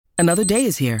Another day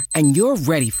is here, and you're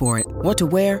ready for it. What to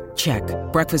wear? Check.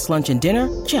 Breakfast, lunch, and dinner?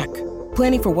 Check.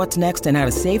 Planning for what's next and how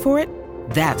to save for it?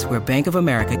 That's where Bank of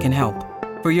America can help.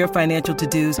 For your financial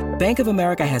to-dos, Bank of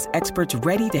America has experts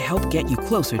ready to help get you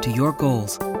closer to your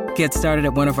goals. Get started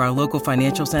at one of our local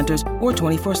financial centers or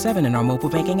 24/7 in our mobile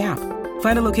banking app.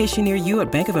 Find a location near you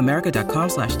at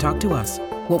bankofamerica.com/talktous.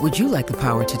 What would you like the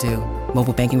power to do?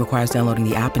 Mobile banking requires downloading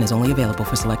the app and is only available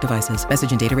for select devices.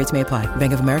 Message and data rates may apply.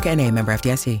 Bank of America N.A., member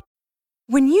FDIC.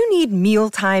 When you need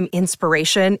mealtime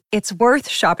inspiration, it's worth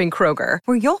shopping Kroger,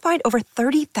 where you'll find over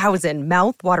 30,000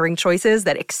 mouth-watering choices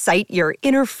that excite your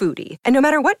inner foodie. And no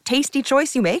matter what tasty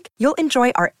choice you make, you'll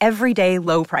enjoy our everyday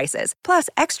low prices, plus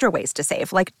extra ways to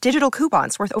save, like digital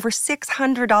coupons worth over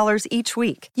 $600 each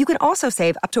week. You can also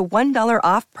save up to $1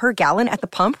 off per gallon at the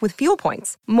pump with fuel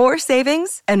points. More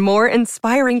savings and more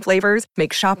inspiring flavors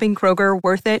make shopping Kroger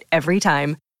worth it every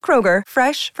time. Kroger,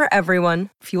 fresh for everyone.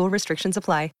 Fuel restrictions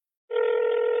apply.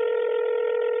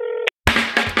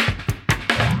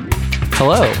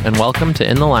 Hello, and welcome to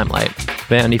In the Limelight,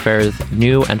 Vanity Fair's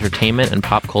new entertainment and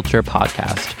pop culture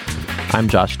podcast. I'm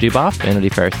Josh Duboff, Vanity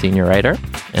Fair senior writer,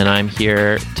 and I'm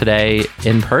here today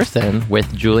in person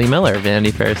with Julie Miller, Vanity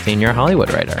Fair senior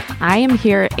Hollywood writer. I am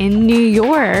here in New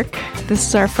York. This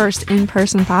is our first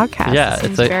in-person podcast. Yeah,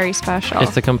 it's very special.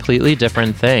 It's a completely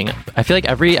different thing. I feel like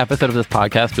every episode of this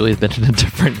podcast, Julie's been in a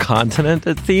different continent,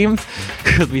 it seems,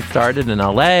 because we started in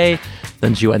LA.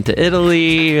 Then she went to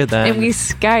Italy. And we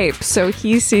Skype, so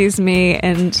he sees me,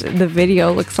 and the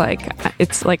video looks like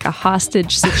it's like a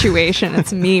hostage situation.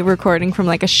 It's me recording from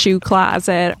like a shoe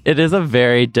closet. It is a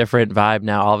very different vibe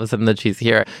now, all of a sudden that she's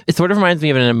here. It sort of reminds me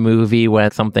of in a movie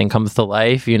when something comes to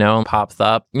life, you know, and pops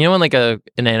up. You know, when like a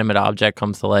inanimate object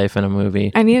comes to life in a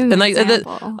movie. I need an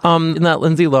example. In that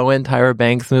Lindsay Lohan, Tyra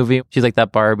Banks movie, she's like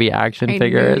that Barbie action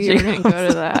figure. I knew you were going to go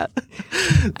to that.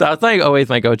 That's like always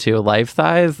my go-to, life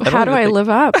size. How do I live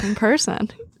up in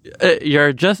person?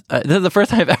 You're just, this is the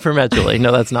first time I've ever met Julie.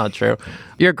 No, that's not true.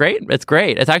 You're great. It's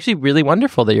great. It's actually really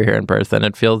wonderful that you're here in person.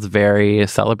 It feels very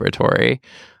celebratory.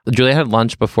 Julie had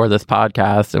lunch before this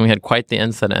podcast, and we had quite the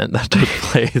incident that took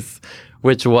place,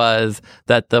 which was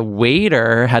that the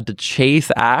waiter had to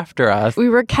chase after us. We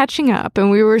were catching up, and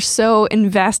we were so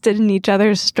invested in each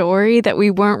other's story that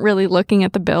we weren't really looking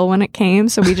at the bill when it came.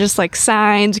 So we just like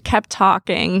signed, kept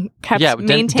talking,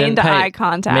 maintained the eye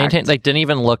contact. Didn't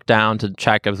even look down to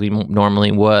check as we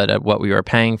normally would at what we were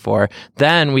paying for.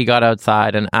 Then we got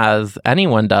outside, and as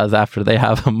anyone does after they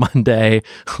have a Monday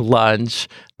lunch,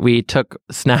 we took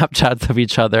Snapchats of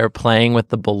each other playing with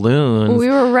the balloons. We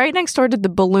were right next door to the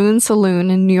Balloon Saloon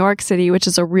in New York City, which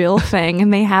is a real thing.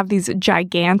 And they have these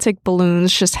gigantic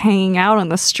balloons just hanging out on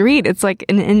the street. It's like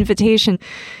an invitation.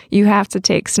 You have to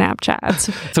take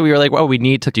Snapchats. So we were like, well, we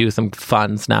need to do some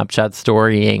fun Snapchat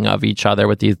storying of each other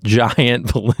with these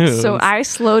giant balloons. So I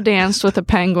slow danced with a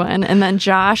penguin, and then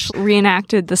Josh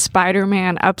reenacted the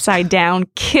Spider-Man upside down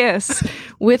kiss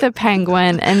with a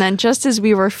penguin. And then just as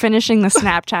we were finishing the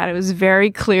Snapchat, it was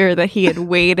very clear that he had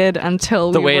waited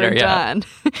until we were done.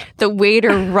 The waiter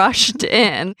rushed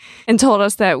in and told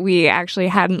us that we actually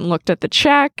hadn't looked at the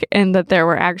check and that there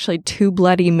were actually 2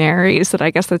 Bloody Marys that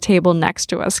I guess the table next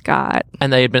to us got.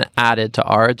 And they had been added to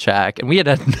our check, and we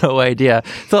had no idea.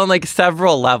 So on like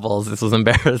several levels, this was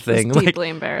embarrassing. It was deeply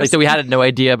embarrassing. So we had no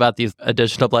idea about these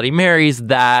additional Bloody Marys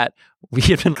that we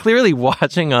had been clearly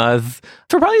watching us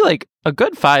for probably like a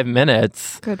good 5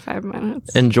 minutes. Good 5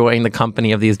 minutes. Enjoying the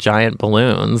company of these giant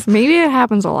balloons. Maybe it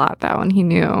happens a lot, though, and he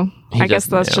knew. I guess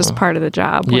that's just part of the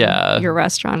job. Yeah. Your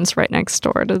restaurant is right next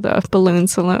door to the Balloon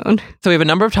Saloon. So we have a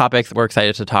number of topics we're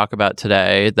excited to talk about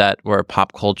today that were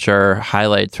pop culture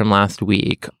highlights from last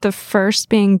week. The first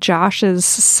being Josh's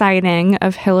sighting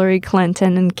of Hillary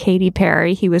Clinton and Katy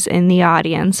Perry. He was in the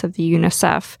audience of the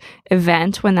UNICEF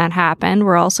event when that happened.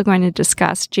 We're also going to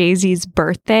discuss Jay-Z's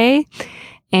birthday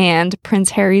and Prince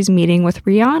Harry's meeting with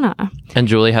Rihanna. And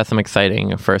Julie has some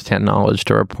exciting firsthand knowledge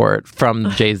to report from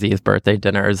Jay-Z's birthday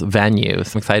dinner's venue.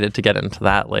 So I'm excited to get into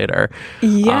that later.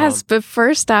 Yes, but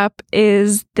first up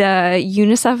is the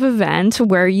UNICEF event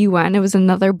where you went. It was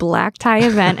another black tie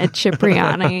event at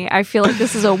Cipriani. I feel like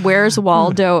this is a Where's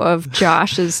Waldo of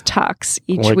Josh's tux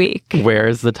each week. Where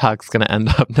is the tux going to end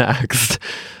up next?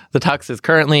 The Tux is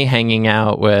currently hanging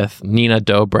out with Nina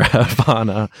Dobrev on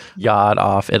a yacht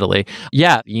off Italy.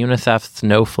 Yeah, UNICEF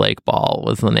Snowflake Ball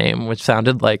was the name, which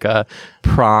sounded like a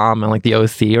prom and like the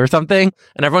OC or something.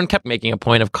 And everyone kept making a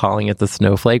point of calling it the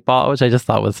Snowflake Ball, which I just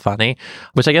thought was funny,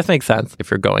 which I guess makes sense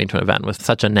if you're going to an event with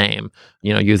such a name,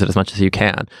 use it as much as you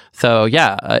can. So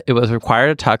yeah, it was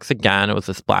required a tux again. It was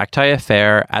this black tie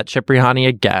affair at Cipriani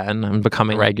again. I'm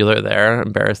becoming regular there,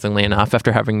 embarrassingly enough,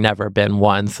 after having never been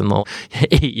once in the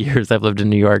 8 years I've lived in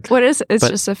New York. What is it? It's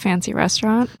just a fancy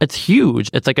restaurant? It's huge.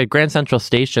 It's like a Grand Central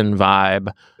Station vibe.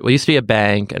 It used to be a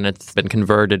bank, and it's been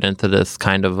converted into this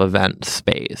kind of event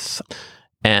space.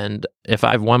 And if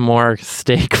I have one more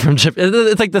steak from Chip,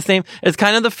 it's like the same. It's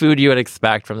kind of the food you would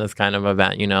expect from this kind of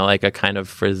event, like a kind of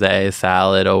frisee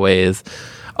salad. Always,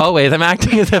 I'm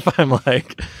acting as if I'm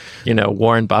like,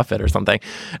 Warren Buffett or something.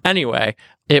 Anyway,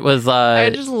 it was. I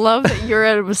just love that you're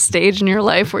at a stage in your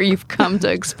life where you've come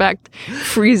to expect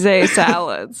frisee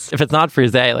salads. If it's not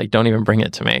frisee, like, don't even bring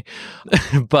it to me.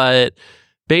 But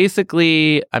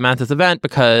basically, I'm at this event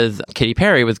because Katy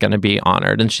Perry was going to be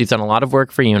honored, and she's done a lot of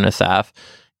work for UNICEF.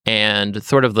 And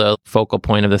sort of the focal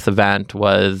point of this event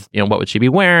was, what would she be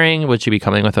wearing? Would she be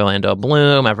coming with Orlando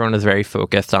Bloom? Everyone was very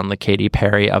focused on the Katy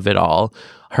Perry of it all.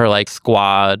 Her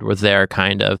squad was there,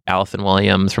 kind of. Allison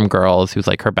Williams from Girls, who's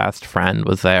her best friend,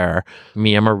 was there.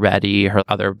 Mia Moretti, her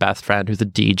other best friend, who's a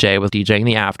DJ, was DJing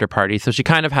the after party. So she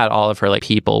kind of had all of her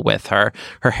people with her.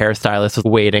 Her hairstylist was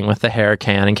waiting with the hair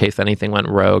can in case anything went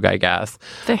rogue, I guess.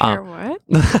 The hair what?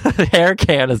 The hair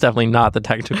can is definitely not the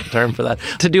technical term for that.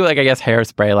 To do I guess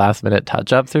hairspray last minute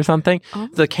touch-ups or something. Oh.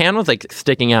 The can was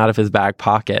sticking out of his back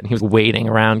pocket, and he was waiting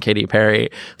around Katy Perry.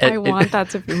 I want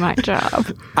that to be my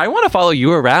job. I want to follow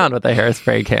you around with a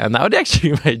hairspray can. That would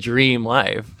actually be my dream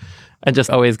life. And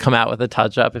just always come out with a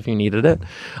touch-up if you needed it.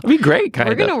 It'd be great, kind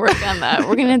of. We're going to work on that.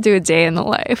 We're going to do a day in the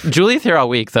life. Julie's here all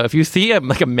week, so if you see a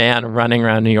man running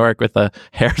around New York with a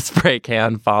hairspray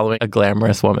can following a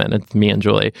glamorous woman, it's me and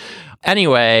Julie.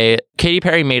 Anyway, Katy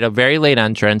Perry made a very late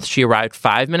entrance. She arrived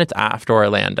 5 minutes after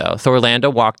Orlando. So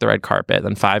Orlando walked the red carpet,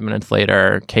 then 5 minutes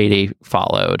later, Katy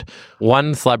followed.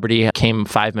 One celebrity came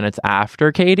 5 minutes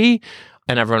after Katy,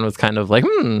 and everyone was kind of like,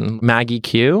 Maggie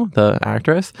Q, the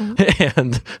actress,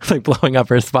 and blowing up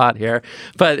her spot here.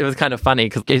 But it was kind of funny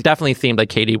because it definitely seemed like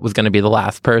Katy was going to be the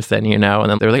last person, and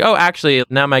then they were like, oh, actually,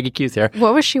 now Maggie Q's here.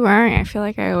 What was she wearing? I feel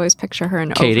like I always picture her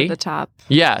in Katy? Over the Top.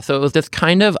 Yeah, so it was this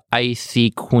kind of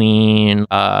icy queen,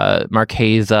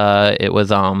 Marchesa. It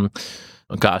was, oh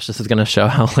gosh, this is going to show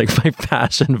how my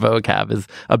fashion vocab is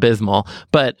abysmal.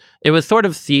 But it was sort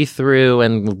of see-through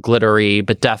and glittery,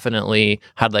 but definitely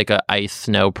had a ice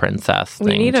snow princess thing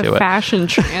to it. We need a fashion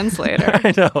translator.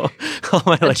 I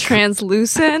know.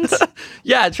 Translucent?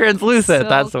 Yeah, translucent.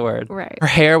 That's the word. Right. Her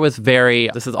hair was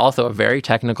this is also a very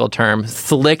technical term,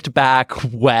 slicked back,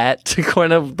 wet,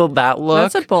 kind of that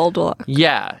look. That's a bold look.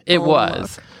 Yeah, it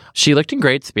was. Look. She looked in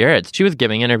great spirits. She was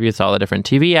giving interviews to all the different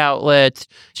TV outlets.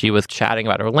 She was chatting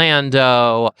about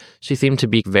Orlando. She seemed to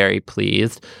be very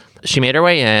pleased. She made her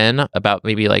way in about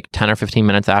maybe 10 or 15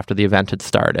 minutes after the event had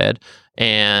started.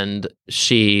 And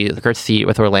she took her seat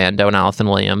with Orlando and Allison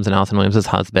Williams'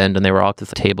 husband. And they were all at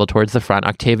this table towards the front.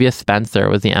 Octavia Spencer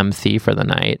was the MC for the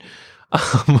night.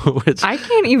 Which I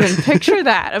can't even picture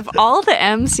that. Of all the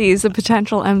MCs, the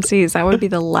potential MCs, that would be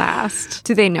the last.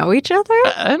 Do they know each other?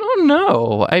 I don't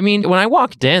know. I mean, when I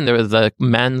walked in, there was a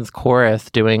men's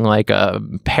chorus doing a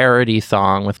parody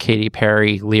song with Katy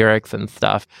Perry lyrics and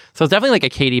stuff. So it's definitely a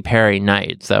Katy Perry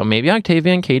night. So maybe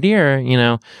Octavia and Katy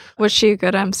are, Was she a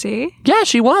good MC? Yeah,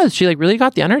 she was. She really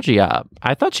got the energy up.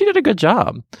 I thought she did a good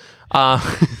job.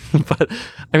 But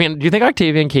I mean, do you think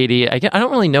Octavia and Katy, I don't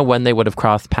really know when they would have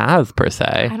crossed paths per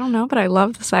se. I don't know, but I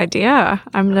love this idea.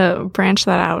 I'm going to branch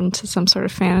that out into some sort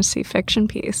of fantasy fiction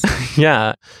piece.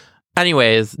 Yeah.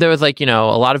 Anyways, there was a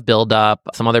lot of buildup.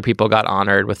 Some other people got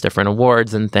honored with different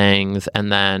awards and things. And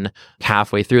then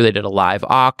halfway through, they did a live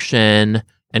auction.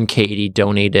 And Katy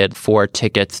donated 4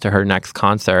 tickets to her next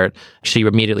concert. She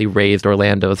immediately raised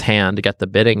Orlando's hand to get the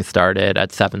bidding started at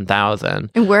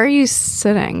 $7,000. And where are you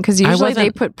sitting? Because usually they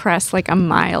put press a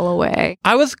mile away.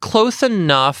 I was close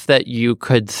enough that you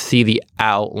could see the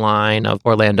outline of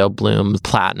Orlando Bloom's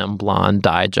platinum blonde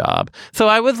dye job. So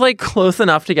I was close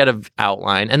enough to get an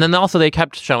outline. And then also they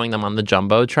kept showing them on the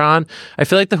Jumbotron. I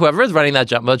feel like whoever was running that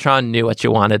Jumbotron knew what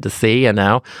you wanted to see,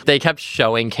 They kept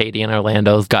showing Katy and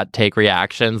Orlando's gut take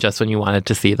reaction just when you wanted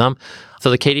to see them. So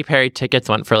the Katy Perry tickets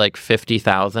went for like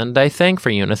 $50,000, I think, for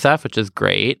UNICEF, which is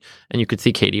great. And you could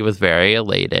see Katy was very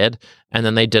elated. And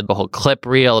then they did the whole clip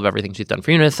reel of everything she's done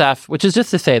for UNICEF, which is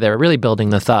just to say they were really building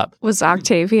this up. Was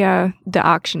Octavia the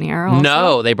auctioneer also?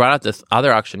 No, they brought out this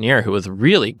other auctioneer who was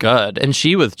really good. And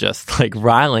she was just like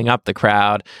riling up the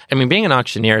crowd. I mean, being an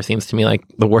auctioneer seems to me like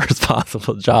the worst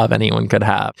possible job anyone could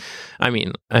have. I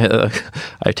mean, I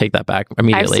take that back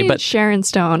immediately. I've seen Sharon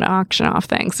Stone auction off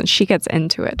things and she gets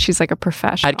into it. She's like a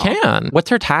professional. I can. What's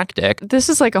her tactic? This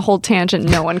is like a whole tangent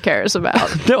no one cares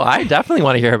about. No, I definitely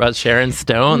want to hear about Sharon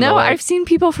Stone. No, I've seen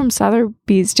people from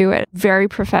Sotheby's do it. Very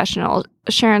professional.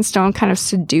 Sharon Stone kind of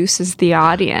seduces the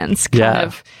audience, kind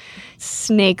of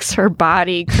snakes her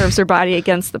body, curves her body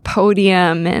against the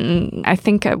podium. And I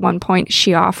think at one point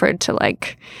she offered to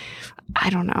like,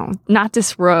 I don't know, not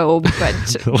disrobe, but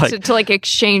to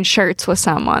exchange shirts with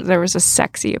someone. There was a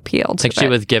sexy appeal to it. She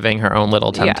was giving her own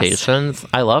little temptations. Yes.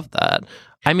 I love that.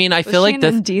 I mean, I feel like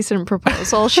this indecent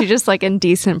proposal. She just like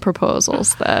indecent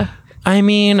proposals.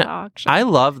 I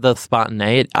love the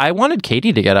spontaneity. I wanted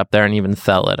Katy to get up there and even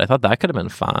sell it. I thought that could have been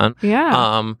fun.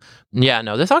 Yeah.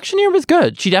 No, this auctioneer was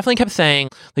good. She definitely kept saying,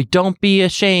 like, don't be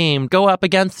ashamed. Go up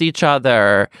against each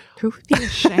other. Who would be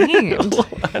ashamed?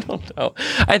 I don't know.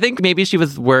 I think maybe she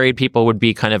was worried people would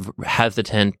be kind of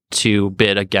hesitant to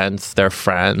bid against their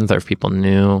friends or if people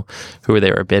knew who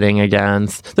they were bidding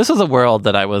against. This was a world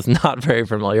that I was not very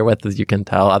familiar with, as you can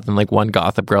tell, other than like one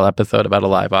Gossip Girl episode about a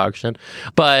live auction.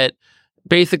 But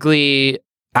basically,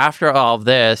 after all of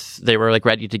this, they were like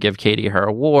ready to give Katy her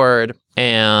award.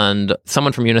 And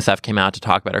someone from UNICEF came out to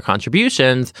talk about her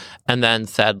contributions and then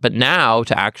said, but now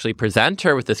to actually present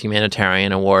her with this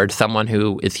humanitarian award, someone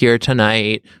who is here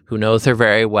tonight, who knows her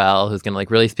very well, who's going to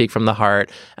like really speak from the heart.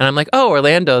 And I'm like, oh,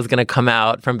 Orlando is going to come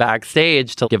out from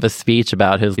backstage to give a speech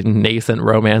about his nascent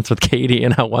romance with Katy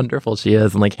and how wonderful she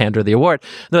is and like hand her the award.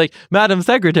 And they're like, Madam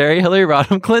Secretary, Hillary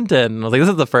Rodham Clinton. And I was like, this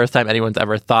is the first time anyone's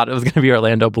ever thought it was going to be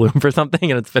Orlando Bloom for something,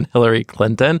 and it's been Hillary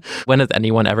Clinton. When has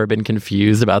anyone ever been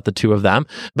confused about the two of them?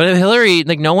 But Hillary,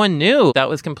 like, no one knew. That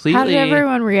was completely... How did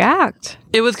everyone react?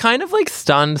 It was kind of like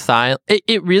stunned silence.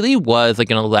 It really was like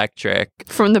an electric...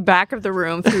 From the back of the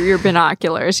room through your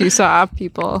binoculars, you saw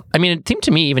people. I mean, it seemed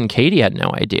to me even Katy had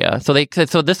no idea. So they said,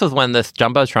 so this was when this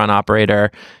Jumbotron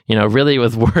operator, really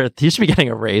was worth... He should be getting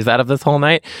a raise out of this whole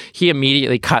night. He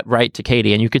immediately cut right to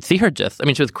Katy, and you could see her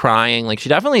she was crying. Like, she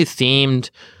definitely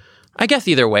seemed... I guess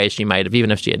either way she might have,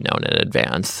 even if she had known in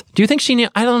advance. Do you think she knew?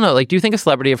 I don't know. Like, do you think a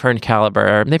celebrity of her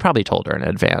caliber, they probably told her in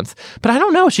advance. But I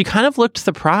don't know. She kind of looked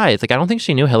surprised. Like, I don't think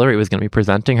she knew Hillary was going to be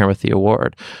presenting her with the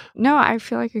award. No, I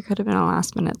feel like it could have been a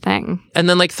last minute thing. And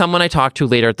then like someone I talked to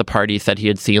later at the party said he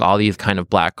had seen all these kind of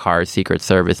black cars, Secret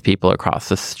Service people across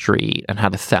the street and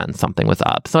had a sense something was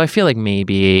up. So I feel like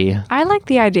maybe... I like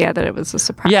the idea that it was a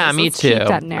surprise. Yeah, me too.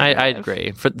 I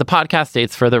agree. For the podcast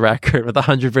states for the record with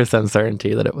 100%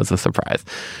 certainty that it was a surprise.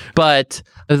 But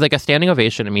it was like a standing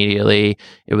ovation immediately.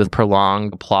 It was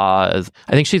prolonged applause.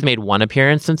 I think she's made one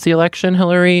appearance since the election,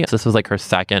 Hillary. So this was like her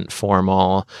second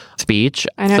formal speech.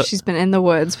 I know she's been in the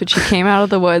woods, but she came out of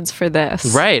the woods for this.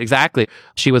 Right, exactly.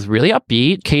 She was really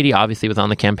upbeat. Katy obviously was on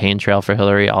the campaign trail for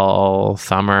Hillary all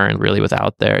summer and really was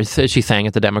out there. So she sang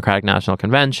at the Democratic National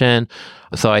Convention.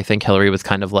 So I think Hillary was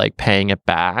kind of like paying it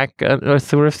back, it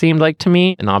sort of seemed like to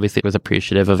me. And obviously was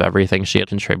appreciative of everything she had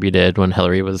contributed when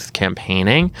Hillary was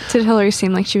campaigning. Did Hillary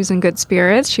seem like she was in good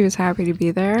spirits? She was happy to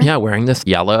be there? Yeah, wearing this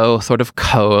yellow sort of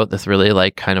coat, this really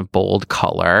like kind of bold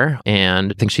color.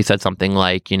 And I think she said something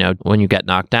like, when you get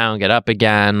knocked down, get up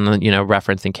again,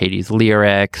 referencing Katy's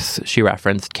lyrics. She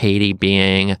referenced Katy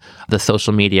being the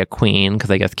social media queen, because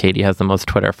I guess Katy has the most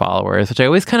Twitter followers, which I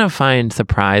always kind of find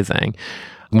surprising.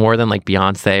 More than like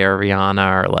Beyonce or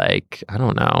Rihanna or like, I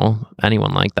don't know,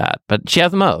 anyone like that. But she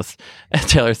has the most,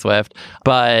 Taylor Swift.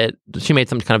 But she made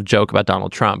some kind of joke about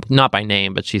Donald Trump, not by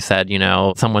name, but she said,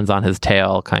 someone's on his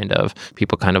tail, kind of.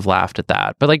 People kind of laughed at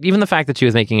that. But like even the fact that she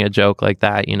was making a joke like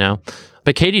that,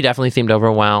 But Katy definitely seemed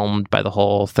overwhelmed by the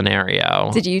whole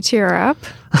scenario. Did you tear up?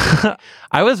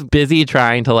 I was busy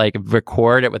trying to like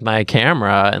record it with my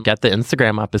camera and get the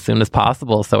Instagram up as soon as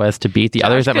possible so as to beat the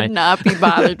others. Could not be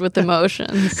bothered with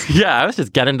emotions. Yeah, I was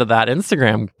just getting to that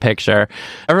Instagram picture.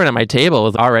 Everyone at my table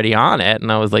was already on it, and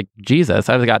I was like, Jesus!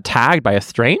 I got tagged by a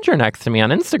stranger next to me on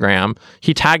Instagram.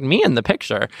 He tagged me in the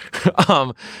picture.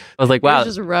 I was like, wow, you're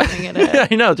just rubbing it in.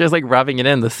 I know, just like rubbing it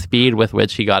in. The speed with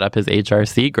which he got up his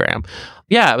HRC gram.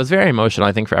 Yeah, it was very emotional,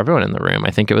 I think, for everyone in the room.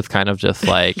 I think it was kind of just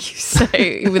like... You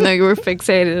say, even though you were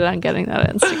fixated on getting that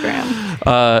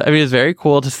Instagram. It was very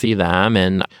cool to see them.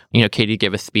 And, Katy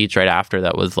gave a speech right after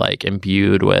that was like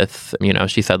imbued with,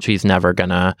 she said she's never going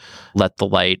to let the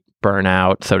light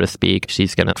burnout, so to speak.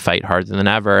 She's going to fight harder than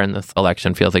ever. And this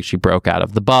election feels like she broke out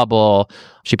of the bubble.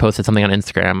 She posted something on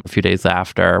Instagram a few days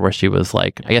after where she was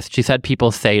like, I guess she said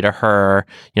people say to her,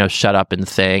 shut up and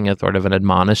sing as sort of an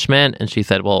admonishment. And she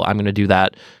said, well, I'm going to do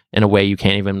that in a way you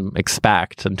can't even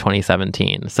expect in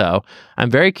 2017. So I'm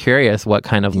very curious what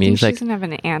kind of music. She's going to have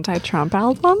an anti-Trump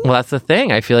album? Well, that's the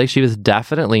thing. I feel like she was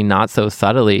definitely not so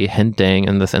subtly hinting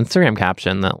in this Instagram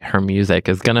caption that her music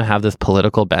is going to have this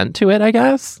political bent to it, I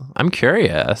guess. I'm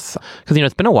curious. Because,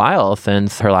 it's been a while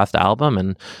since her last album.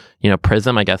 And,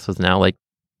 Prism, I guess, was now like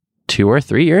 2 or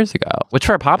 3 years ago, which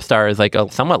for a pop star is like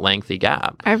a somewhat lengthy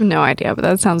gap. I have no idea, but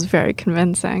that sounds very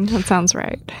convincing. That sounds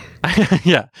right.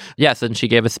 Yeah. Yes. And she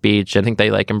gave a speech. I think they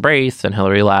embraced and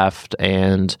Hillary left.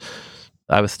 And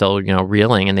I was still,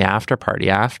 reeling in the after party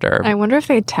after. I wonder if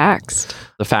they text.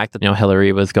 The fact that,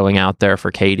 Hillary was going out there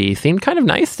for Katie seemed kind of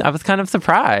nice. I was kind of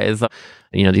surprised.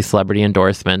 These celebrity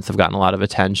endorsements have gotten a lot of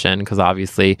attention because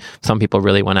obviously some people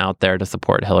really went out there to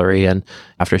support Hillary. And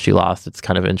after she lost, it's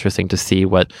kind of interesting to see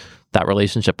what that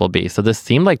relationship will be. So this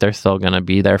seemed like they're still going to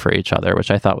be there for each other, which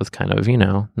I thought was kind of,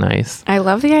 nice. I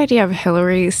love the idea of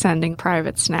Hillary sending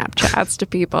private Snapchats to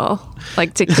people,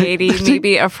 like to Katie,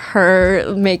 maybe of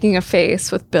her making a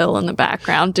face with Bill in the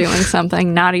background doing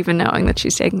something, not even knowing that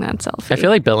she's taking that selfie. I feel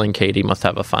like Bill and Katie must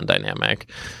have a fun dynamic.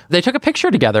 They took a picture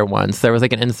together once. There was an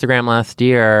Instagram last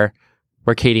year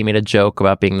where Katie made a joke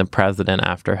about being the president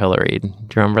after Hillary. Do you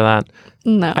remember that?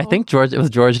 No. I think it was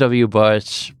George W.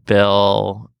 Bush,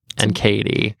 Bill, and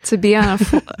Katie. To be on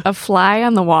a fly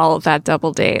on the wall of that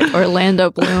double date, Orlando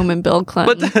Bloom and Bill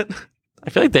Clinton. But I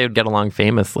feel like they would get along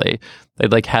famously.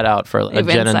 They'd head out for a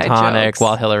gin and tonic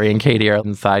while Hillary and Katie are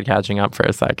inside catching up for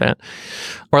a second.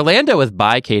 Orlando was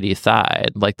by Katie's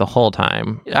side the whole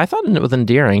time. I thought it was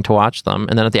endearing to watch them.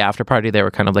 And then at the after party, they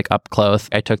were kind of up close.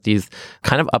 I took these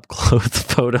kind of up close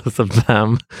photos of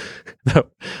them that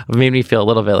made me feel a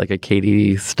little bit like a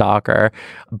Katie stalker.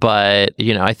 But,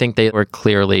 I think they were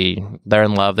clearly, they're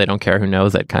in love. They don't care who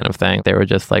knows it kind of thing. They were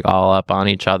just all up on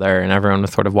each other and everyone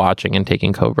was sort of watching and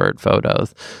taking covert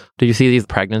photos. Did you see these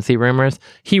pregnancy rumors?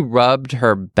 He rubbed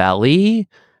her belly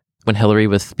when Hillary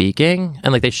was speaking,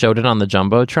 and they showed it on the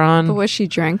Jumbotron. But was she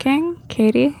drinking,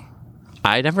 Katie?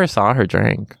 I never saw her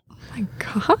drink. Oh my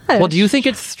God. Well, do you think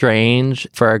it's strange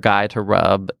for a guy to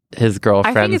rub his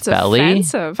girlfriend's belly? I think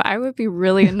it's offensive. I would be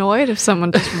really annoyed if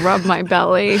someone just rubbed my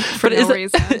belly for no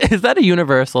reason. Is that a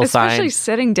universal sign? Especially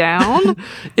sitting down.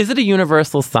 Is it a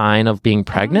universal sign of being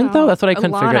pregnant, though? That's what I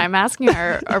couldn't figure out. I'm asking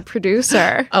our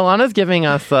producer. Alana's giving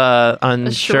us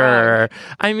unsure.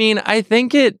 I mean, I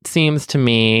think it seems to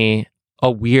me a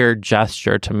weird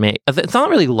gesture to make. It's not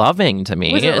really loving to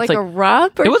me. Was it a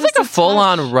rub? Or it was a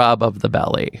full-on touch? rub of the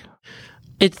belly.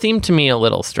 It seemed to me a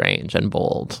little strange and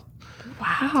bold.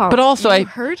 Wow. But also I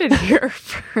heard it here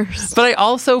first. But I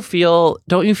also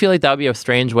don't you feel like that would be a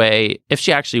strange way if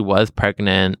she actually was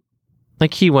pregnant?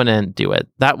 He wouldn't do it.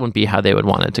 That wouldn't be how they would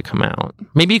want it to come out.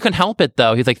 Maybe you can help it,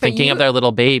 though. He's thinking of their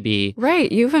little baby.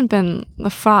 Right. You haven't been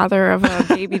the father of a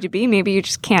baby to be. Maybe you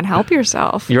just can't help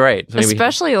yourself. You're right. So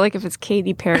especially if it's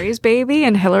Katy Perry's baby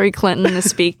and Hillary Clinton is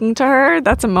speaking to her.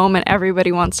 That's a moment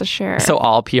everybody wants to share. So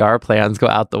all PR plans go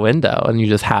out the window and you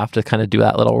just have to kind of do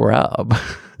that little rub.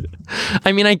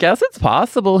 I mean, I guess it's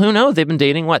possible. Who knows? They've been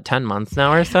dating, 10 months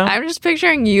now or so? I'm just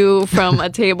picturing you from a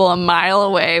table a mile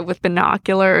away with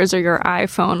binoculars or your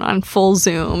iPhone on full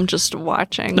zoom, just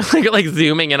watching. like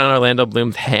zooming in on Orlando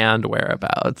Bloom's hand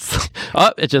whereabouts.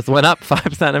 Oh, it just went up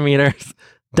 5 centimeters,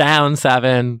 down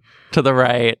 7 to the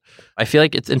right. I feel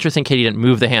like it's interesting Katie didn't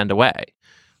move the hand away.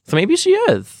 So maybe she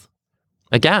is.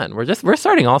 Again, we're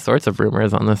starting all sorts of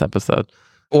rumors on this episode.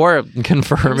 Or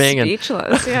confirming. I'm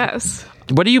speechless, yes.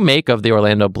 What do you make of the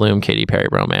Orlando Bloom Katy Perry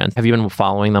romance? Have you been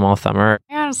following them all summer?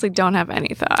 I honestly don't have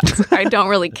any thoughts. I don't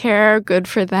really care. Good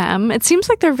for them. It seems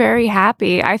like they're very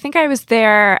happy. I think I was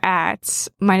there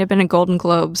might have been a Golden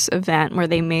Globes event where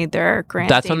they made their grand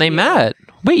That's debut. When they met.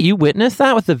 Wait, you witnessed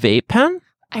that with the vape pen?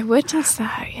 I witnessed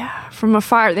that, yeah, from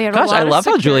afar. They had Gosh, a lot I of love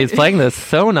how security. Julie's playing this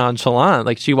so nonchalant.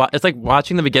 It's like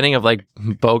watching the beginning of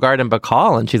Bogart and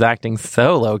Bacall, and she's acting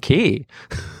so low key.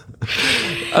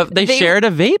 They shared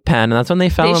a vape pen, and that's when they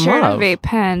fell in love. They shared a vape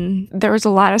pen. There was a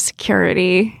lot of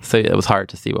security. So it was hard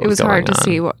to see what was going on. It was hard to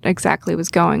see what exactly was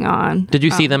going on. Did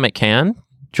you see them at Cannes?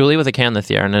 Julie was at Cannes this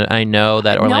year, and I know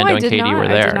that Orlando and Katie were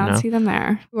there. I did not see them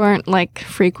there. We weren't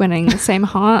frequenting the same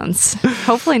haunts.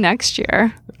 Hopefully next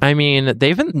year. I mean,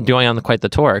 they've been doing on quite the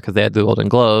tour because they had the Golden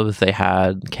Globes, they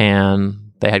had Cannes,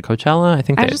 they had Coachella. I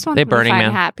think I just want they them to Burning find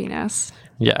Man. happiness.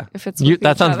 Yeah. If it's with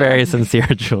that each sounds other. very sincere,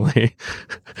 Julie.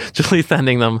 Julie's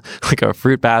sending them a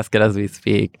fruit basket as we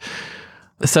speak.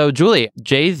 So, Julie,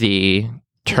 Jay-Z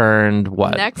turned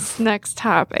what? Next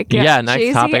topic. Yeah, next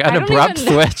Jay-Z, topic. An abrupt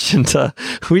switch into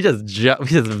we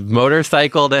just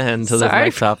motorcycled into this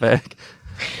next topic.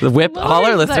 All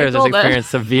our listeners have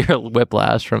experienced severe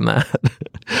whiplash from that.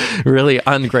 Really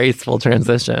ungraceful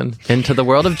transition into the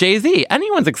world of Jay-Z.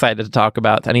 Anyone's excited to talk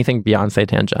about anything Beyonce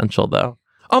tangential, though.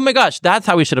 Oh my gosh, that's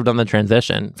how we should have done the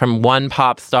transition from one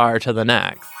pop star to the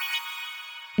next.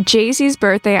 Jay-Z's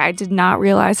birthday, I did not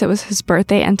realize it was his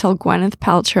birthday until Gwyneth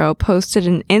Paltrow posted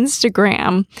an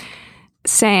Instagram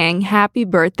saying happy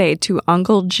birthday to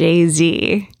Uncle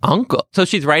Jay-Z. Uncle? So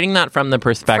she's writing that from the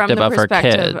perspective of her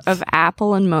kids. Of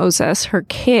Apple and Moses, her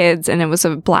kids, and it was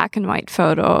a black and white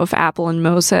photo of Apple and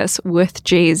Moses with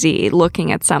Jay-Z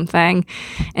looking at something.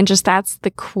 And just that's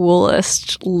the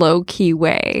coolest low-key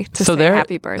way to say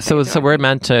happy birthday. So we're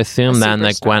meant to assume then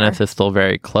that Gwyneth is still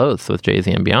very close with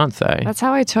Jay-Z and Beyonce. That's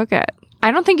how I took it. I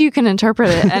don't think you can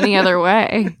interpret it any other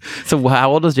way. So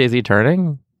how old is Jay-Z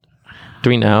turning? Do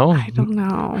we know? I don't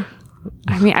know.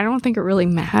 I mean, I don't think it really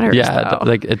matters. Yeah,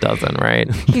 it doesn't, right?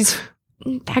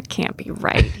 That can't be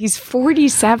right. He's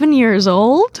 47 years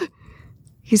old?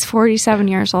 He's 47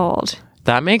 years old.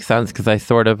 That makes sense because I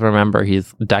sort of remember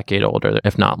he's a decade older,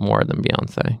 if not more, than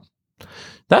Beyonce.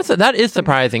 That is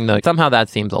surprising, though. Somehow that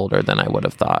seems older than I would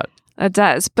have thought. It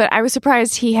does. But I was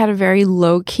surprised he had a very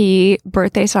low-key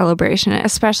birthday celebration,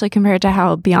 especially compared to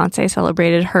how Beyonce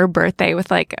celebrated her birthday with,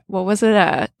 what was it?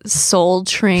 A Soul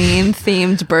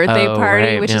Train-themed birthday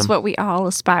party, which is what we all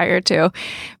aspire to.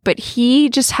 But he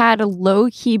just had a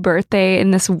low-key birthday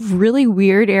in this really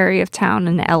weird area of town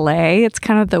in LA. It's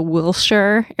kind of the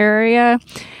Wilshire area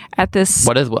at this...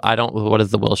 What is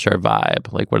the Wilshire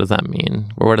vibe? What does that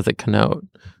mean? Or what does it connote?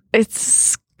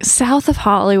 It's south of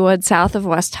Hollywood, south of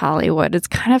West Hollywood. It's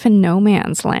kind of in no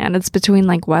man's land. It's between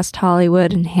West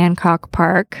Hollywood and Hancock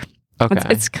Park. Okay.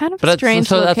 It's kind of a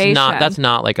strange location. That's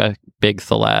not like a big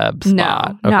celeb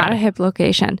spot. No, not a hip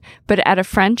location. But at a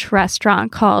French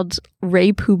restaurant called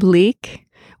République,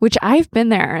 which I've been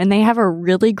there, and they have a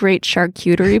really great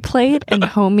charcuterie plate and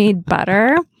homemade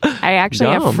butter. I actually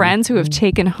have friends who have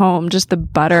taken home just the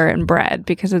butter and bread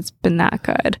because it's been that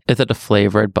good. Is it a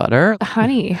flavored butter?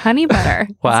 Honey butter.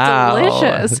 Wow. It's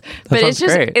delicious. But it's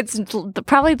just, great. It's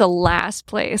probably the last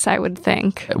place I would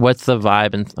think. What's the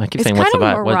vibe? And I keep saying, what's the vibe?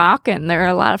 It's kind of Moroccan. There are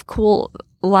a lot of cool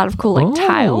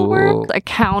tile work, a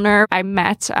counter. I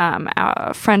met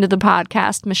a friend of the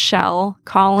podcast, Michelle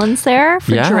Collins, there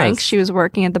for drinks. She was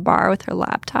working at the bar with her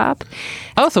laptop.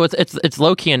 Oh, so it's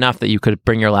low key enough that you could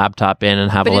bring your laptop in and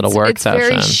have a little work session. It's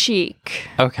very chic.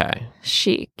 Okay.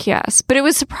 Chic, yes. But it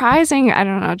was surprising. I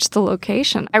don't know, just the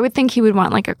location. I would think he would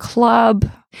want a club.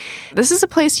 This is a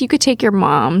place you could take your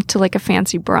mom to a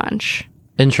fancy brunch.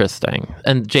 Interesting.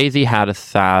 And Jay-Z had a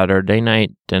Saturday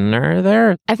night dinner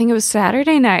there? I think it was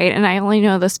Saturday night, and I only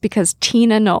know this because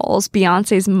Tina Knowles,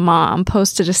 Beyonce's mom,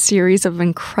 posted a series of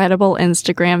incredible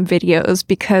Instagram videos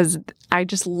because I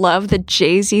just love that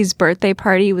Jay-Z's birthday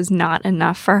party was not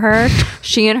enough for her.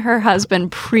 She and her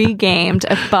husband pre-gamed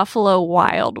at Buffalo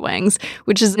Wild Wings,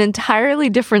 which is an entirely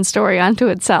different story unto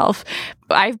itself.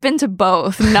 I've been to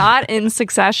both, not in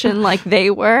succession like they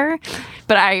were,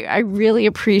 but I really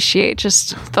appreciate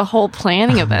just the whole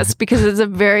planning of this because it's a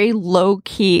very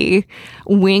low-key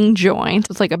wing joint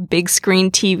with a big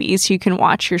screen TV so you can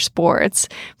watch your sports.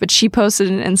 But she posted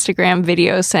an Instagram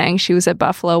video saying she was at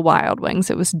Buffalo Wild Wings.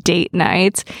 It was date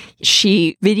night.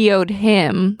 She videoed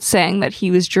him saying that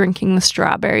he was drinking the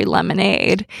strawberry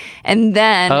lemonade. And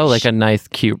then... Oh, a nice,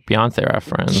 cute Beyonce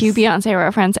reference. Cute Beyonce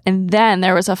reference. And then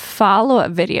there was a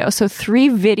follow-up video. So 3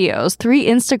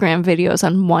 Instagram videos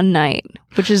on one night,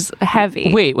 which is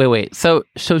heavy. Wait. So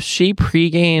she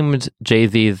pre-gamed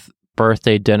Jay-Z's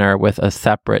birthday dinner with a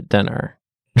separate dinner.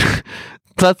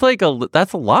 That's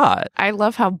a lot. I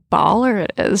love how baller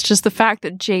it is. Just the fact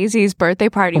that Jay-Z's birthday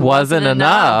party wasn't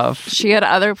enough. She had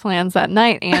other plans that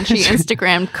night, and she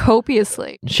Instagrammed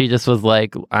copiously. She just was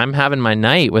I'm having my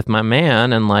night with my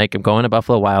man, and I'm going to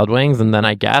Buffalo Wild Wings, and then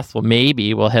I guess,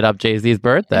 maybe we'll hit up Jay-Z's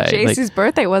birthday. Jay-Z's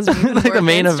birthday wasn't even the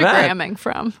main Instagramming event.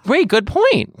 From. Wait, good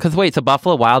point. Because so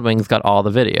Buffalo Wild Wings got all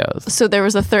the videos. So there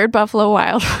was a third Buffalo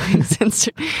Wild Wings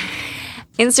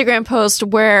Instagram post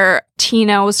where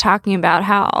Tina was talking about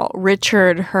how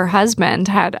Richard, her husband,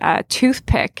 had a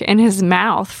toothpick in his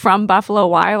mouth from Buffalo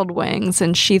Wild Wings,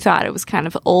 and she thought it was kind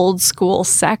of old school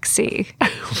sexy.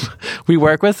 We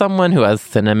work with someone who has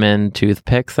cinnamon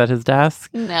toothpicks at his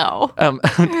desk. No.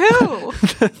 Who?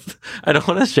 I don't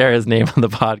want to share his name on the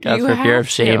podcast for fear of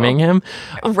shaming him.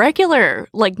 Regular,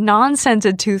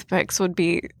 non-scented toothpicks would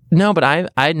be No, but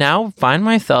I now find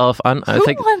myself on. Who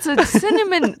wants a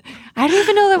cinnamon? I didn't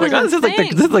even know that was a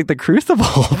thing. This is like the crucible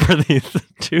for these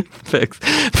toothpicks.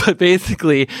 But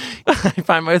basically, I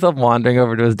find myself wandering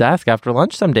over to his desk after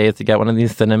lunch some days to get one of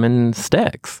these cinnamon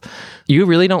sticks. You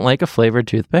really don't like a flavored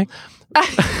toothpick?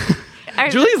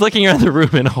 Julie's looking around the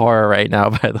room in horror right now,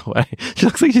 by the way. She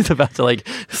looks like she's about to like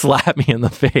slap me in the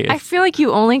face. I feel like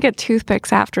you only get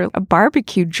toothpicks after a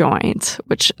barbecue joint,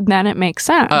 which then it makes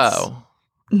sense. Oh.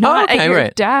 Not at your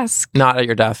desk. Not at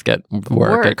your desk at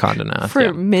work at Condé Nast.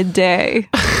 For midday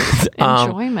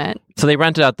enjoyment. So they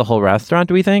rented out the whole restaurant,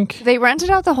 do we think? They rented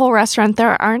out the whole restaurant.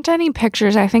 There aren't any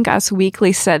pictures. I think Us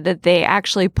Weekly said that they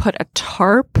actually put a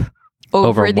tarp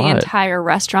over the entire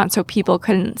restaurant so people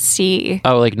couldn't see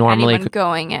like normally anyone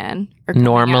going in or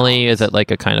normally is it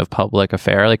like a kind of public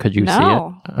affair? Like could you see it?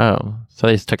 Oh, so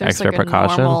they just took extra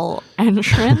precaution. A normal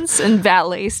entrance and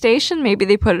valet station. Maybe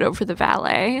they put it over the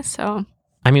valet. So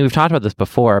I mean, we've talked about this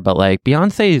before, but like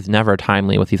Beyonce's never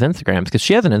timely with these Instagrams because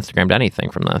she hasn't Instagrammed anything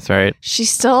from this, right? She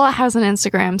still has an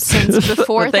Instagram since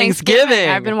before Thanksgiving.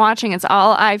 I've been watching. It's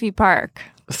all Ivy Park.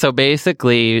 So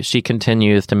basically, she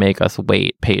continues to make us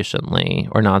wait patiently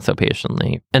or not so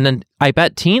patiently. And then I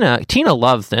bet Tina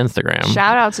loves the Instagram.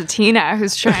 Shout out to Tina,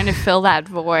 who's trying to fill that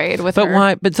void with But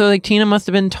why? But so like Tina must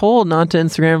have been told not to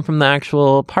Instagram from the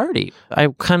actual party. I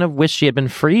kind of wish she had been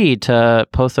free to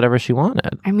post whatever she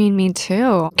wanted. I mean, me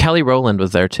too. Kelly Rowland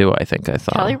was there too, I think I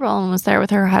saw. Kelly Rowland was there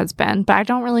with her husband, but I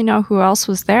don't really know who else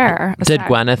was there. Did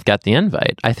Gwyneth get the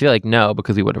invite? I feel like no,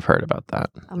 because we would have heard about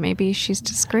that. Well, maybe she's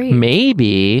discreet.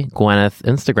 Maybe Gwyneth's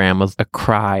Instagram was a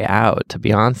cry out to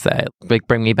Beyonce. Like,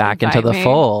 bring me back into the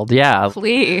fold. Yeah.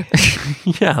 Please.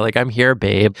 Yeah, like, I'm here,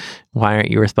 babe. Why aren't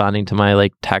you responding to my,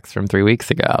 like, text from 3 weeks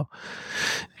ago?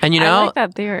 And, you know, I like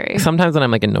that theory. Sometimes when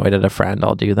I'm, like, annoyed at a friend,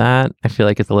 I'll do that. I feel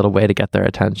like it's a little way to get their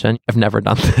attention. I've never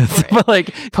done this. Right. But,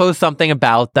 like, post something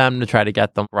about them to try to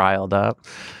get them riled up.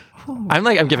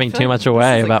 I'm giving too much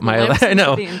away about my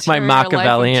my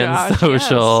Machiavellian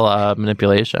social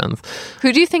manipulations.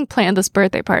 Who do you think planned this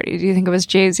birthday party? Do you think it was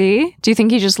Jay-Z? Do you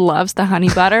think he just loves the honey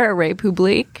butter or Ray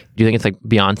Publique? Do you think it's like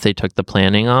Beyonce took the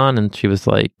planning on and she was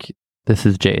like, this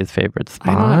is Jay's favorite spot?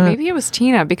 I don't know. Maybe it was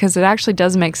Tina because it actually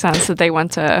does make sense that they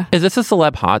went to... Is this a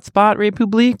celeb hotspot, Ray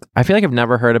Publique? I feel like I've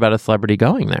never heard about a celebrity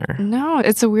going there. No,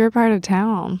 it's a weird part of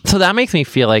town. So that makes me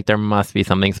feel like there must be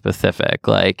something specific.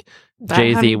 Like...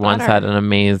 Jay-Z once had an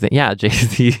amazing... Yeah,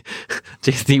 Jay-Z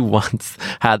once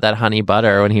had that honey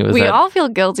butter when he was... We all feel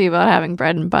guilty about having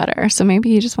bread and butter, so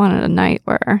maybe he just wanted a night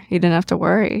where he didn't have to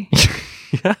worry.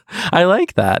 Yeah, I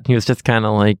like that. He was just kind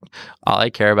of like, all I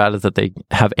care about is that they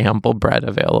have ample bread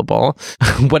available.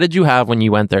 What did you have when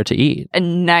you went there to eat? A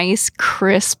nice,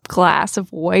 crisp glass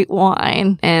of white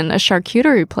wine and a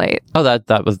charcuterie plate. Oh,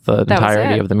 that was the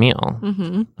entirety of the meal.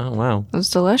 Mm-hmm. Oh, wow. It was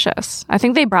delicious. I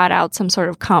think they brought out some sort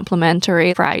of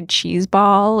complimentary fried cheese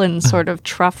ball and sort of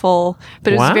truffle,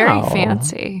 but it was very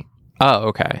fancy. Oh,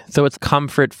 okay. So it's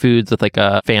comfort foods with like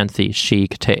a fancy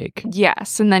chic take.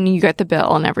 Yes. And then you get the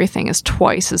bill and everything is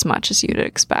twice as much as you'd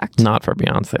expect. Not for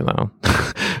Beyonce, though.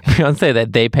 Beyonce,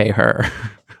 that they pay her.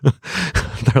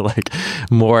 They're like,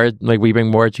 more, like, we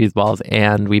bring more cheese balls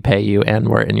and we pay you and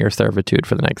we're in your servitude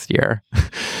for the next year.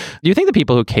 Do you think the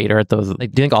people who cater at those,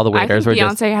 like, do you think all the waiters were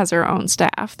just... Beyonce has her own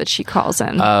staff that she calls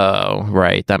in. Oh,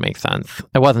 right. That makes sense.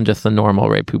 It wasn't just the normal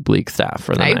Ray Publique staff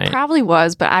for the night. It probably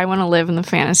was, but I want to live in the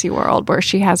fantasy world where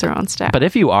she has her own staff. But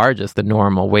if you are just the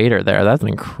normal waiter there, that's an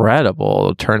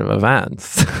incredible turn of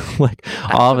events. Like,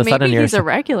 all of a sudden you're... Maybe he's a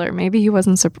regular. Maybe he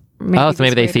wasn't... so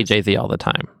maybe they see Jay-Z all the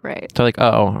time. Right. So like,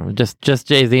 oh, just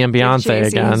Jay-Z and Beyonce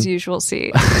Jay-Z again. His usual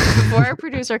seat. Before our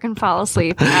producer can fall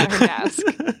asleep at her desk.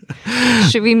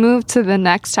 Should we move to the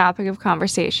next topic of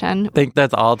conversation? I think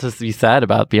that's all to be said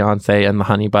about Beyonce and the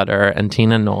honey butter and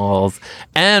Tina Knowles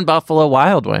and Buffalo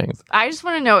Wild Wings. I just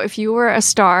want to know, if you were a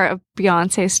star of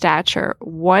Beyonce's stature,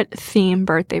 what theme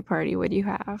birthday party would you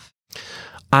have?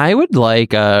 I would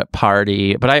like a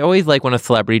party, but I always like when a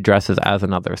celebrity dresses as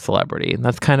another celebrity.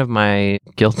 That's kind of my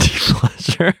guilty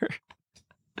pleasure.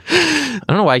 I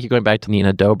don't know why I keep going back to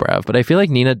Nina Dobrev, but I feel like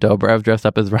Nina Dobrev dressed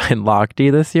up as Ryan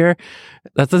Lochte this year.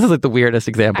 This is like the weirdest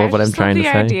example of what I'm trying to say.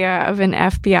 I just love the idea of an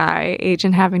FBI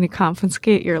agent having to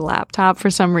confiscate your laptop for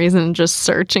some reason and just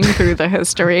searching through the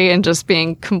history and just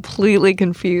being completely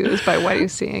confused by what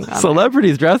he's seeing.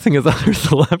 Celebrities dressing as other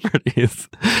celebrities.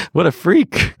 What a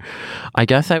freak. I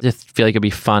guess I just feel like it'd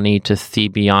be funny to see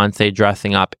Beyonce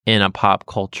dressing up in a pop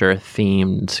culture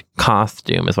themed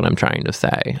costume is what I'm trying to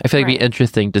say. I feel like it'd be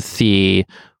interesting to see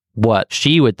what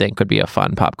she would think would be a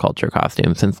fun pop culture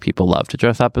costume, since people love to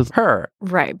dress up as her.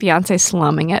 Right. Beyonce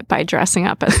slumming it by dressing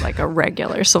up as like a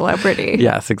regular celebrity.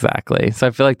 Yes, exactly. So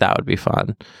I feel like that would be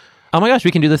fun. Oh my gosh,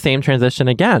 we can do the same transition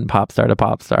again, pop star to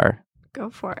pop star. Go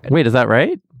for it. Wait, is that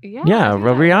right? Yeah. Yeah,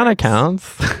 well, Rihanna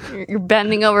counts. You're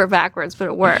bending over backwards, but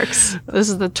it works. This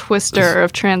is the twister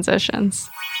of transitions.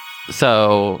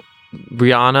 So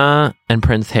Rihanna and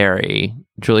Prince Harry,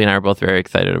 Julie and I are both very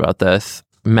excited about this,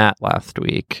 met last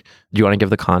week. Do you want to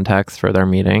give the context for their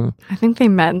meeting? I think they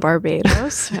met in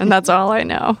Barbados, and that's all I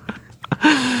know.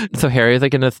 So Harry is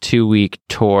like in this 2-week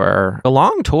tour, a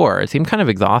long tour. It seemed kind of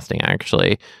exhausting,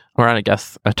 actually. Or I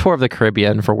guess a tour of the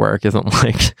Caribbean for work isn't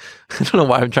like, I don't know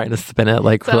why I'm trying to spin it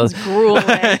like. Sounds grueling.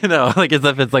 I know, like as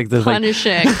if it's like this.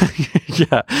 Punishing. Like,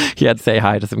 yeah, he had to say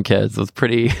hi to some kids. It was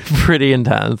pretty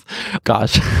intense.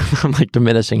 Gosh, I'm like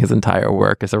diminishing his entire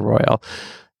work as a royal.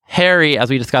 Harry, as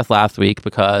we discussed last week,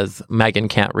 because Meghan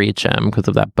can't reach him because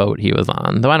of that boat he was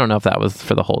on, though I don't know if that was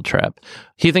for the whole trip.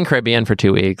 He's in Caribbean for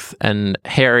 2 weeks, and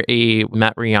Harry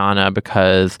met Rihanna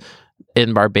because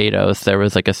in Barbados there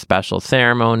was like a special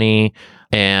ceremony,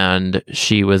 and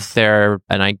she was there,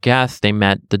 and I guess they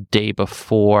met the day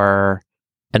before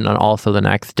and then also the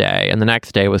next day. And the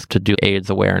next day was to do AIDS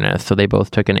awareness, so they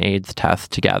both took an AIDS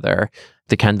test together.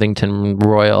 The Kensington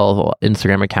Royal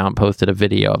Instagram account posted a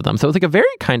video of them. So it was like a very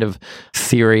kind of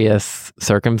serious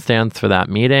circumstance for that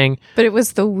meeting. But it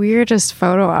was the weirdest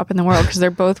photo op in the world because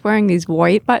they're both wearing these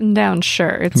white button-down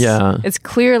shirts. Yeah. It's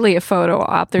clearly a photo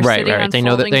op. They're sitting on They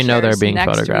know that they know they're being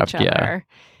photographed. Yeah.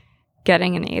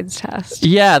 Getting an AIDS test.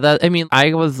 Yeah,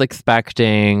 I was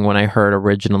expecting when I heard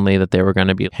originally that they were going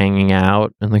to be hanging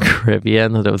out in the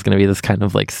Caribbean, that it was going to be this kind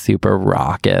of like super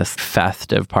raucous,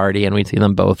 festive party, and we'd see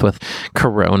them both with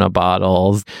Corona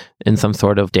bottles in some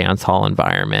sort of dance hall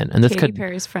environment. And this Katy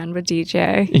Perry's friend with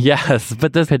DJ. Yes,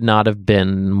 but this could not have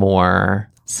been more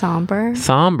somber,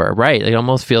 right? It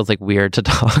almost feels like weird to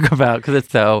talk about because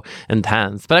it's so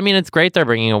intense. But I mean, it's great they're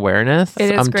bringing awareness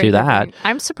to that.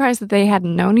 I'm surprised that they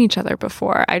hadn't known each other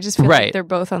before. I just feel like they're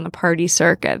both on the party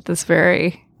circuit.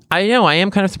 I know, I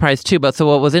am kind of surprised too. But so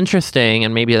what was interesting,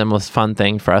 and maybe the most fun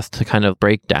thing for us to kind of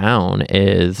break down,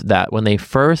 is that when they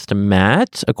first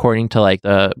met, according to like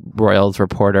the Royals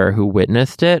reporter who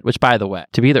witnessed it, which by the way,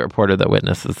 to be the reporter that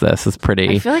witnesses this is pretty...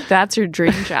 I feel like that's your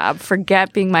dream job.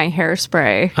 Forget being my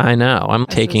hairspray. I know. I'm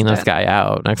taking this guy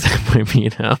out next time we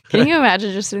meet him. Can you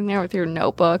imagine just sitting there with your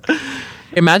notebook?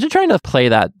 Imagine trying to play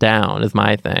that down is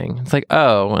my thing. It's like,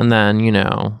 oh, and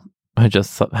then, I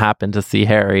just happened to see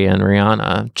Harry and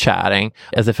Rihanna chatting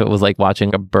as if it was like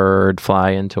watching a bird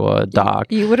fly into a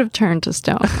dock. You would have turned to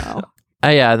stone, though.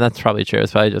 Yeah, that's probably true.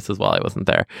 It's probably just as well I wasn't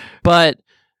there. But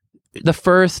the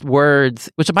first words,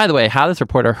 which by the way, how this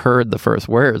reporter heard the first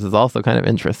words is also kind of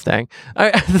interesting.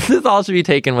 This all should be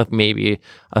taken with maybe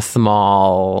a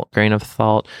small grain of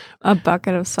salt. A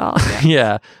bucket of salt. Yes.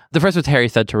 Yeah. The first words Harry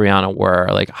said to Rihanna were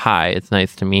like, "Hi, it's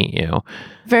nice to meet you."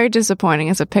 Very disappointing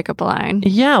as a pickup line.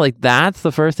 Yeah, like that's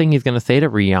the first thing he's going to say to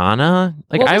Rihanna.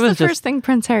 Like, what was the first thing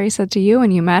Prince Harry said to you when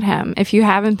you met him? If you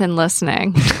haven't been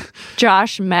listening,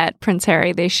 Josh met Prince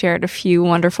Harry. They shared a few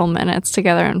wonderful minutes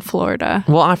together in Florida.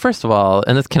 Well, first of all,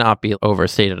 and this cannot be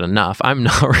overstated enough, I'm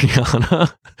not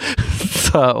Rihanna.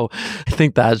 So I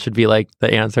think that should be like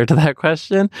the answer to that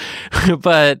question.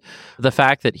 But the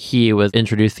fact that he was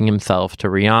introducing himself to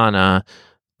Rihanna,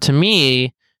 to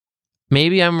me,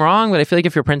 maybe I'm wrong, but I feel like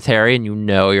if you're Prince Harry and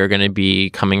you're going to be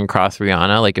coming across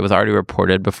Rihanna, like it was already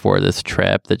reported before this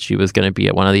trip that she was going to be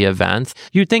at one of the events,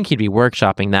 you'd think he'd be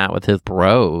workshopping that with his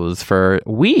bros for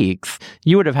weeks.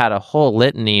 You would have had a whole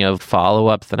litany of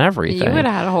follow-ups and everything. You would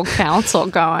have had a whole council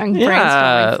going,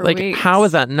 yeah, brainstorming for like weeks. How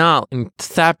is that not in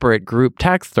separate group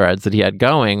text threads that he had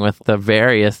going with the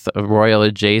various royal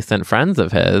adjacent friends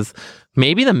of his?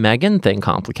 Maybe the Meghan thing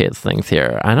complicates things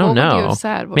here. I don't know. What would you have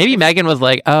said? Maybe Meghan was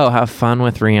like, "Oh, have fun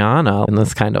with Rihanna" in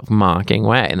this kind of mocking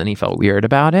way, and then he felt weird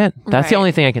about it. That's the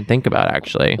only thing I can think about,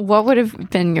 actually. What would have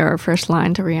been your first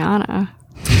line to Rihanna?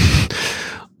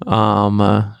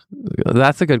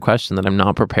 That's a good question that I'm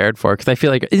not prepared for, because I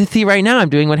feel like, see, right now I'm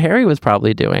doing what Harry was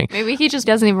probably doing. Maybe he just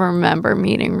doesn't even remember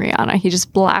meeting Rihanna. He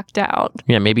just blacked out.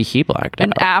 Yeah, maybe he blacked out.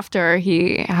 And after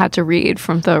he had to read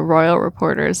from the royal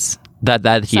reporters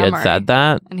that he summary, had said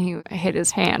that, and he hit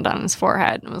his hand on his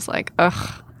forehead and was like,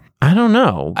 ugh. I don't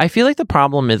know. I feel like the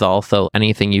problem is also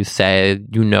anything you say,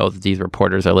 that these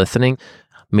reporters are listening.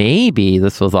 Maybe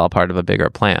this was all part of a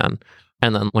bigger plan.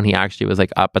 And then when he actually was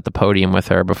like up at the podium with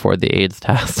her before the AIDS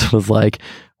test, was like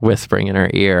whispering in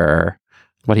her ear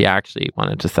what he actually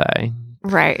wanted to say.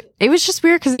 Right. It was just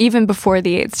weird because even before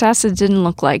the AIDS test, it didn't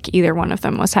look like either one of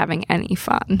them was having any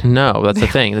fun. No, that's the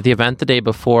thing. That the event the day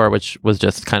before, which was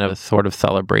just kind of a sort of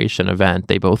celebration event,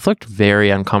 they both looked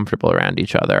very uncomfortable around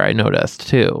each other. I noticed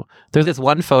too. There's this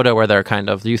one photo where they're kind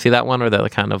of, do you see that one where they're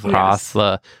kind of across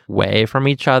the way from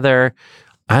each other?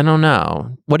 I don't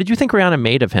know. What did you think Rihanna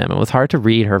made of him? It was hard to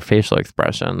read her facial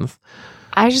expressions.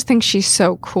 I just think she's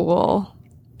so cool.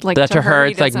 Like that to her,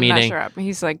 he it's like doesn't meeting. measure up.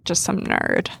 He's like just some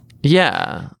nerd.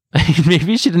 Yeah.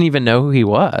 Maybe she didn't even know who he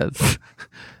was.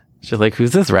 She's like,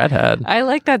 who's this redhead? I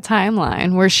like that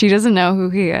timeline where she doesn't know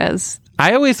who he is.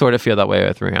 I always sort of feel that way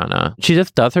with Rihanna. She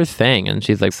just does her thing and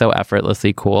she's like so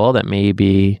effortlessly cool that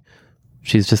maybe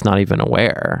she's just not even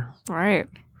aware. Right.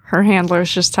 Her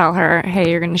handlers just tell her, hey,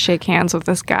 you're going to shake hands with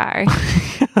this guy.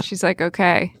 She's like,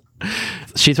 okay.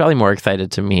 She's probably more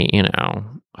excited to meet,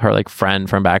 her like friend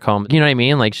from back home. You know what I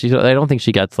mean? Like I don't think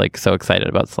she gets like so excited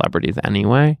about celebrities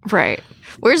anyway. Right.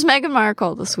 Where's Meghan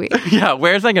Markle this week? Yeah,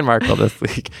 where's Meghan Markle this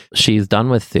week? She's done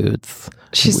with Suits.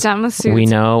 She's done with Suits. We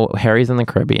know Harry's in the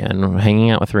Caribbean,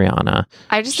 hanging out with Rihanna.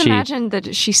 I just imagine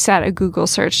that she set a Google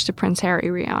search to Prince Harry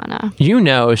Rihanna. You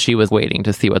know she was waiting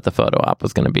to see what the photo op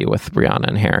was going to be with Rihanna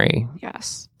and Harry.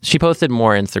 Yes. She posted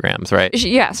more Instagrams, right?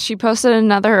 Yes, she posted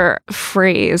another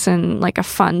phrase in like a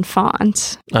fun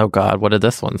font. Oh God, what did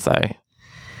this one say?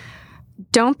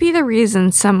 Don't be the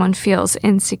reason someone feels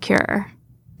insecure.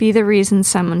 Be the reason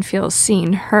someone feels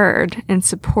seen, heard, and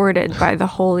supported by the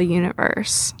whole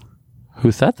universe.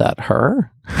 Who said that?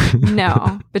 Her?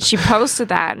 No, but she posted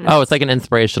that. And it's like an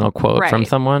inspirational quote from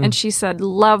someone? And she said,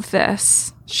 love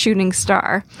this, shooting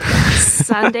star,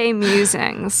 Sunday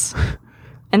musings.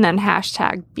 And then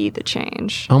hashtag be the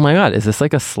change. Oh my God, is this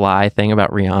like a sly thing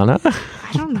about Rihanna?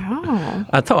 I don't know.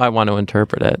 That's how I want to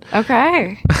interpret it.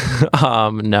 Okay.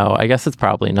 No, I guess it's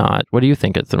probably not. What do you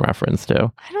think it's in reference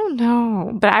to? I don't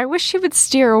know, but I wish she would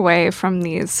steer away from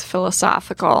these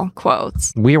philosophical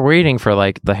quotes. We're waiting for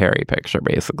like the Harry picture,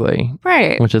 basically.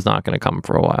 Right. Which is not going to come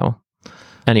for a while.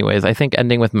 Anyways, I think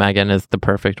ending with Meghan is the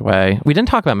perfect way. We didn't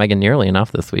talk about Meghan nearly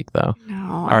enough this week, though. No,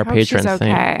 our patron she's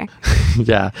okay.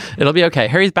 Yeah, it'll be okay.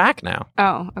 Harry's back now.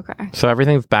 Oh, okay. So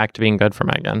everything's back to being good for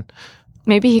Meghan.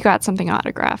 Maybe he got something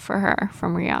autographed for her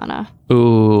from Rihanna.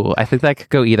 Ooh, I think that could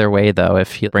go either way, though,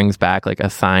 if he brings back like a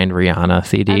signed Rihanna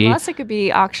CD. Unless it could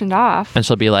be auctioned off. And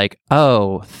she'll be like,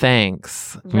 oh,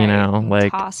 thanks. Right.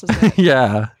 Like. Tosses it.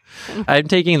 Yeah. I'm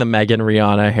taking the Meghan,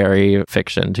 Rihanna, Harry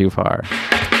fiction too far.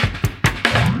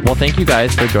 Well, thank you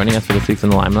guys for joining us for this week's In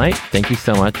the Limelight. Thank you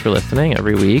so much for listening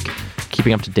every week,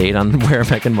 keeping up to date on where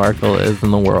Meghan Markle is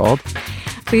in the world.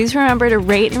 Please remember to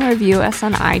rate and review us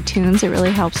on iTunes. It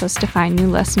really helps us to find new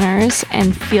listeners.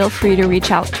 And feel free to reach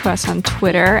out to us on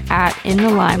Twitter at In the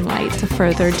Limelight to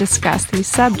further discuss these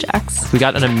subjects. We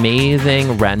got an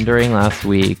amazing rendering last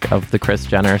week of the Kris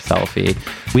Jenner selfie.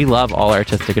 We love all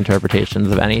artistic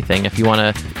interpretations of anything. If you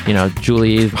want to,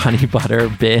 Julie's honey butter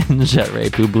binge at Ray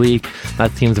Publique,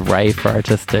 that seems ripe for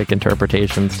artistic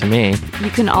interpretations to me. You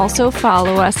can also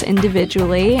follow us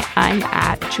individually. I'm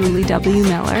at Julie W.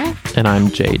 Miller. And I'm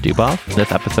Jay Duboff.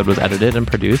 This episode was edited and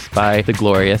produced by the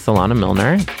glorious Alana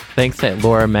Milner. Thanks to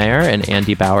Laura Mayer and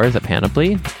Andy Bowers at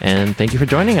Panoply. And thank you for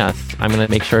joining us. I'm going to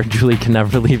make sure Julie can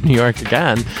never leave New York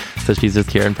again, so she's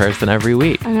just here in person every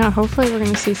week. I know. Hopefully we're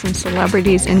going to see some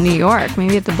celebrities in New York,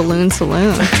 maybe at the Balloon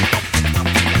Saloon.